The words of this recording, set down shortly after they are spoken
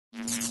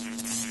And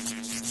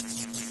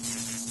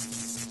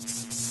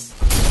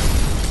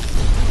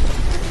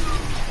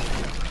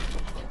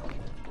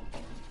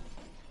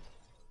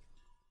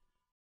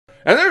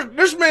there's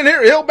this man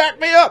here, he'll back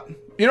me up.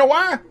 You know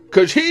why?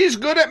 Because he's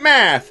good at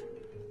math.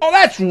 Oh,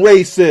 that's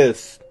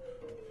racist.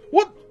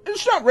 What?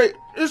 It's not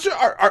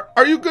racist.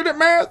 Are you good at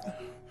math?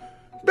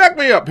 Back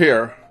me up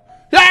here.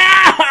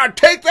 Ah,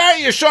 take that,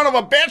 you son of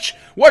a bitch.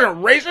 Wasn't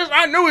racist.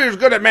 I knew he was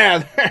good at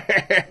math.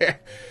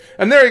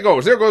 And there he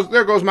goes. There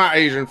goes my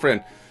Asian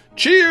friend.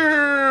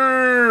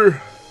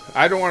 Cheer.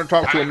 I don't want to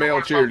talk to a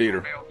male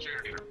cheerleader.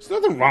 There's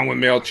nothing wrong with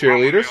male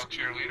cheerleaders.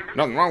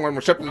 Nothing wrong with them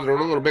except that they're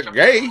a little bit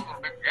gay.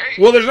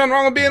 Well, there's nothing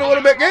wrong with being a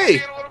little bit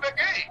gay.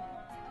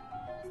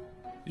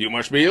 You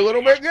must be a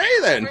little bit gay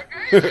then.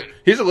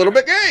 He's a little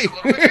bit gay.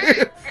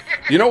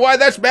 You know why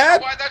that's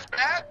bad?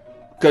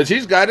 Because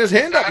he's got his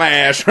hand up my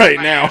ass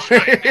right now.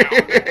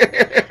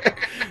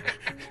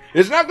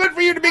 It's not good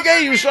for you to be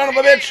gay, you son of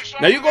a bitch.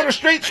 Now you go to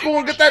straight school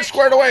and get that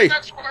squared away.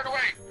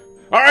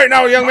 All right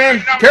now, young man.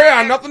 Carry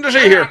on. Nothing to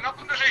see here.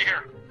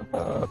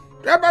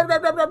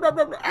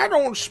 I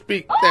don't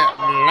speak that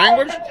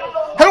language.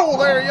 Hello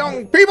there,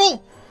 young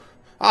people.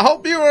 I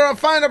hope you are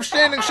fine,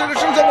 upstanding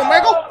citizens of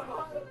Omegle.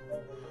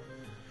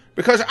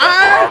 Because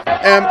I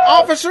am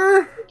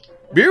Officer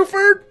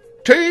Buford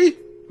T.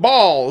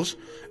 Balls,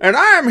 and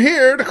I am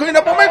here to clean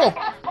up Omegle.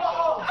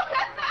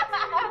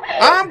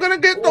 I'm going to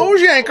get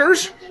those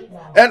yankers,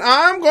 and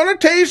I'm going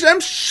to tase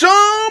them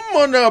some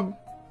of the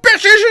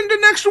bitches into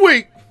next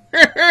week.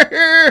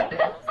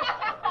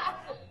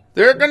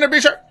 They're going to be...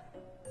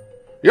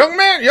 Young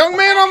man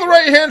on the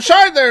right-hand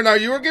side there. Now,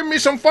 you were giving me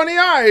some funny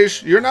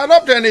eyes. You're not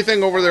up to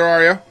anything over there,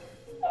 are you?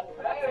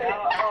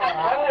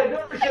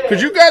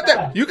 Because you got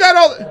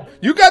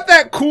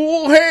that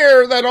cool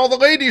hair that all the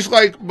ladies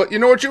like, but you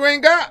know what you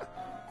ain't got?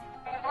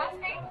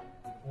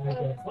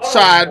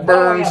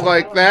 Sideburns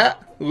like that.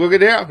 Look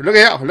at here. Look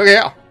at here. Look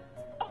at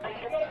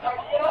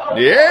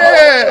here.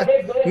 Yeah.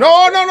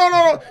 No.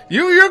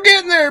 You're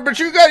getting there, but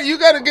you got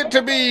to get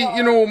to be,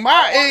 you know,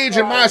 my age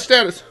and my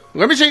status.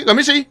 Let me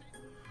see.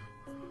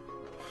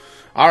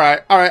 All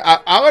right.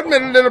 I'll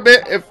admit a little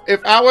bit.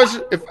 If I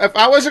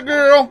was a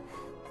girl,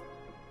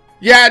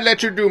 yeah, I'd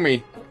let you do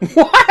me.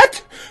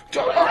 What?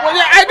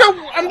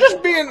 I'm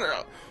just being.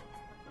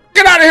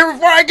 Get out of here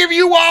before I give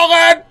you all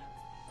that.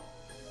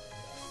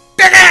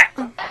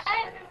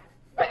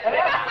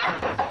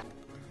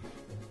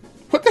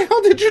 What the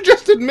hell did you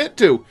just admit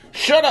to?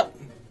 Shut up.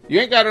 You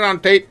ain't got it on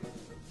tape.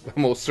 I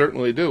most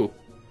certainly do.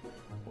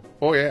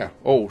 Oh, yeah.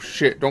 Oh,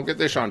 shit. Don't get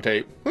this on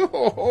tape.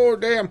 Oh,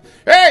 damn.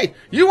 Hey,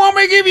 you want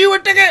me to give you a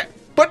ticket?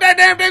 Put that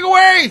damn thing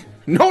away.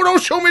 No,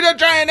 don't show me that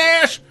giant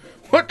ass.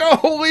 What the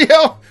holy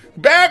hell?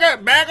 Back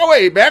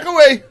away.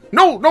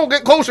 No,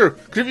 get closer.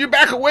 Because if you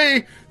back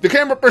away, the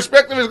camera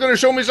perspective is going to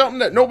show me something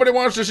that nobody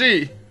wants to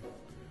see.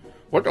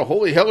 What the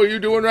holy hell are you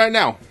doing right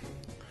now?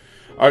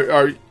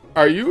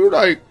 Are you,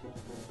 like,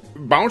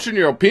 bouncing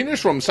your penis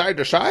from side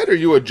to side? Are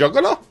you a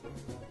juggler?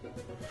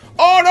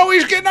 Oh, no,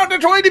 he's getting out the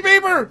toilet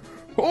paper.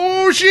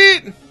 Oh,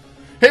 shit.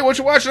 Hey, what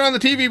you watching on the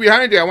TV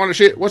behind you? I want to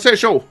see. What's that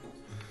show?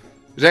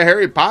 Is that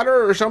Harry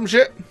Potter or some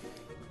shit?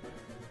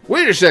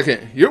 Wait a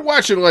second. You're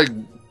watching, like,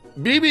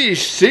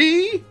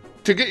 BBC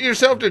to get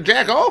yourself to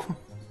jack off?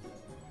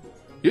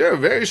 You're a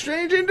very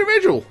strange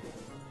individual.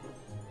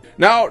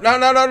 Now,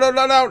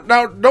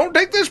 don't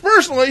take this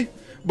personally,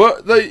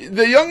 but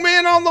the young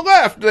man on the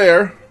left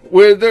there,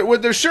 with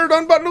their shirt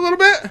unbuttoned a little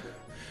bit,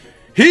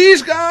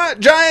 he's got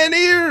giant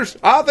ears.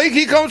 I think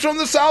he comes from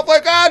the South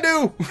like I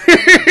do.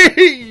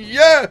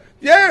 Yeah.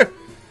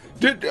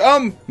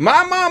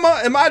 My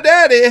mama and my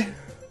daddy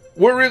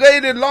were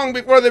related long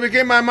before they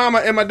became my mama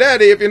and my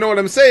daddy, if you know what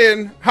I'm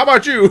saying. How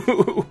about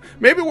you?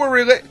 Maybe we're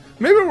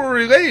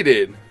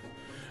related.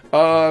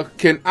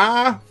 Can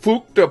I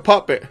fuck the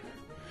puppet?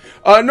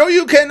 No,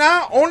 you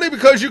cannot, only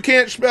because you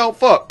can't spell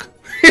fuck.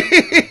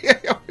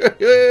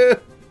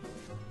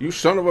 You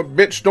son of a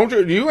bitch, don't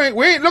you?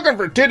 We ain't looking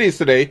for titties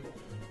today.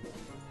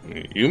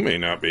 You may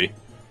not be.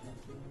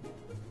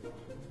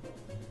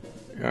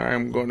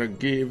 I'm gonna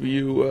give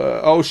you,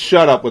 oh,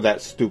 shut up with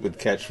that stupid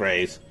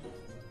catchphrase.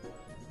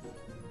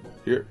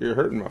 You're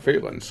hurting my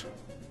feelings.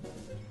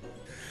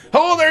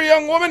 Hello there,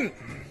 young woman.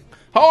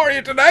 How are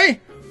you today?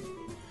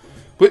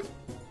 But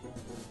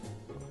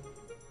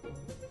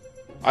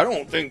I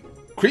don't think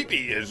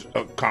creepy is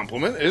a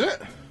compliment, is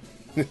it?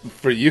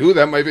 For you,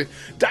 that might be.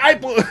 Look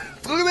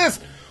at this.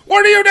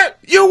 What are you doing?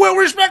 You will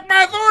respect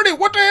my authority.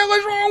 What the hell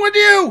is wrong with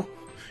you?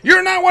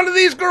 You're not one of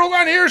these girls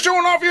on here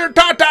showing off your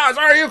tatas,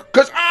 are you?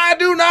 Because I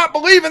do not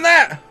believe in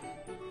that.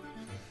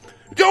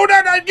 You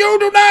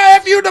do not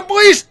F you the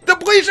police. The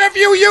police F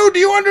you. Do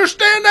you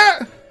understand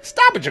that?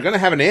 Stop it. You're going to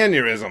have an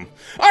aneurysm.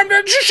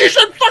 She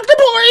said fuck the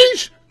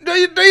police. Do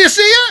you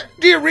see it?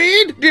 Do you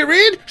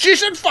read? She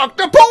said fuck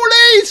the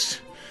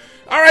police.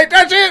 All right,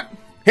 that's it.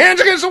 Hands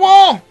against the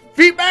wall.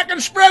 Feet back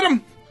and spread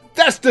them.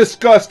 That's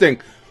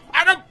disgusting.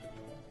 I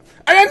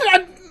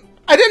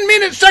didn't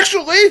mean it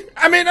sexually.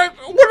 I mean, what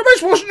am I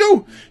supposed to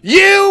do?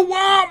 You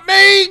want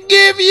me to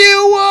give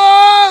you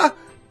a...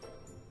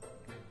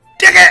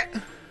 Dig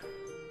it!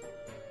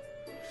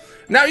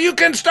 Now you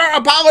can start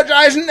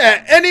apologizing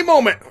at any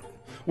moment.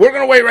 We're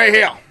gonna wait right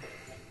here.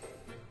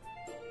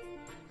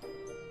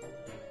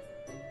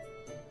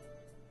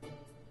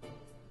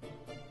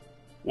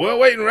 We're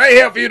waiting right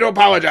here for you to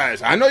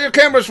apologize. I know your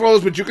camera's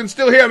froze, but you can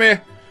still hear me.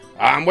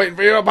 I'm waiting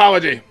for your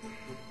apology.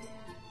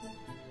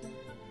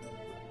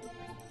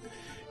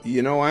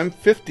 You know, I'm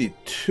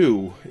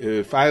 52.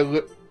 If I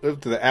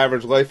live to the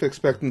average life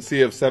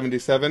expectancy of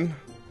 77,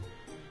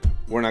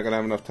 we're not going to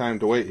have enough time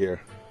to wait here.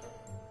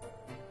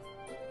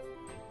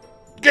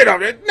 Get up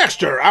there,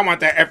 Nestor. I want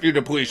that F you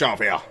to police off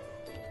here.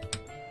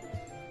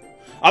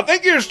 I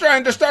think you're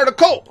trying to start a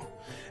cult.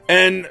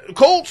 And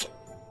cults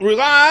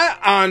rely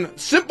on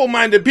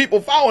simple-minded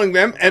people following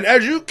them, and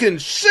as you can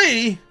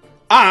see,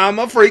 I'm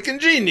a freaking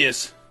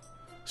genius.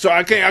 So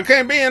I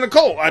can't be in a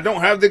cult. I don't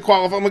have the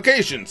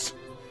qualifications.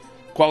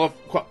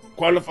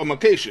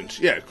 Qualifications.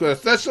 Yeah,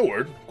 that's the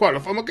word.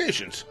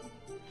 Qualifications.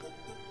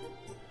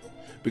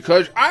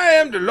 Because I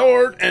am the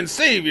Lord and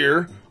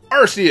Savior,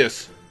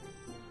 Arceus.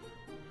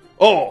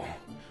 Oh,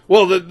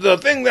 well, the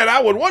thing that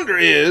I would wonder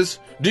is,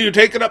 do you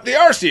take it up the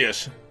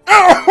Arceus?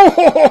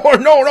 Oh,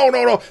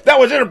 no. That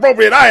was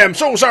inappropriate. I am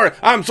so sorry.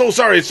 I'm so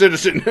sorry,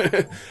 citizen.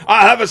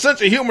 I have a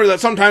sense of humor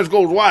that sometimes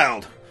goes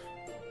wild.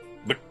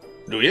 But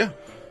do you?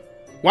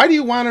 Why do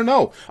you want to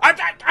know?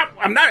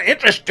 I'm not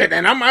interested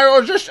in them. I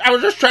was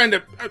just trying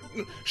to...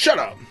 shut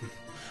up.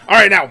 All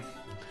right, now,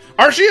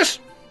 Arceus,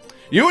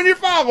 you and your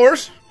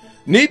followers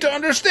need to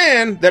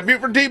understand that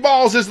Buford T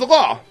balls is the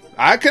law.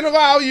 I can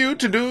allow you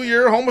to do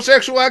your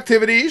homosexual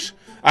activities.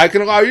 I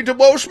can allow you to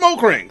blow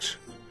smoke rings.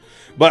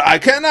 But I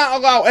cannot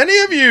allow any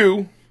of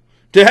you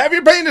to have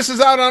your penises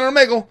out on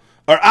Omegle,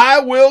 or I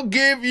will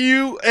give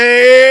you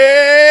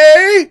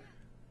a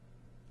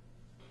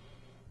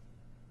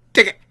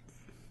ticket.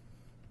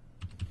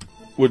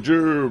 Would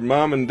your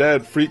mom and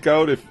dad freak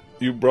out if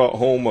you brought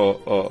home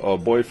a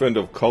boyfriend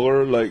of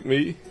color like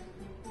me?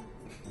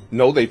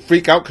 No, they'd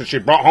freak out because she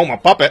brought home a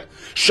puppet.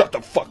 Shut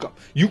the fuck up.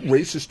 You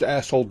racist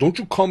asshole. Don't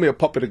you call me a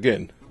puppet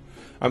again.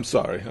 I'm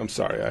sorry.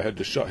 I had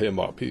to shut him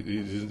up.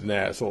 He's an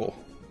asshole.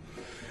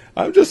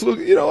 I'm just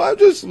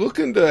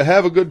looking to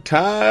have a good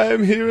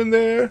time here and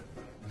there.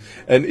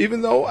 And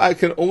even though I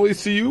can only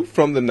see you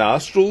from the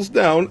nostrils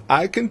down,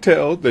 I can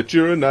tell that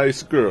you're a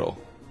nice girl.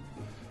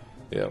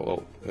 Yeah,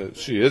 well,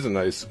 she is a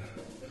nice...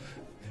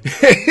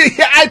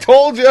 Yeah, I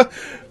told you.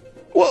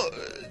 Well,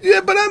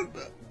 yeah, but I'm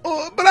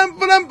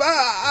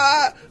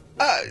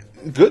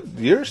good.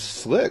 You're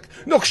slick.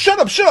 No, shut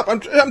up.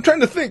 I'm trying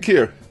to think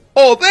here.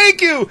 Oh,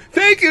 thank you.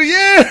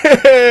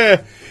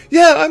 Yeah.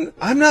 Yeah,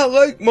 I'm not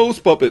like most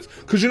puppets.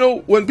 Because, you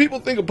know, when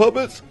people think of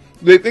puppets,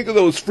 they think of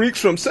those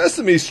freaks from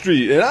Sesame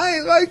Street. And I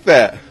ain't like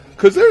that.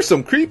 Because there's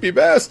some creepy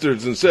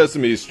bastards in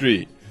Sesame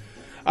Street.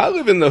 I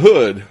live in the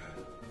hood.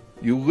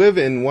 You live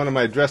in one of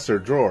my dresser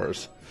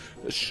drawers.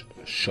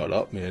 Shut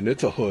up, man.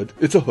 It's a hood.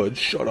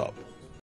 Shut up.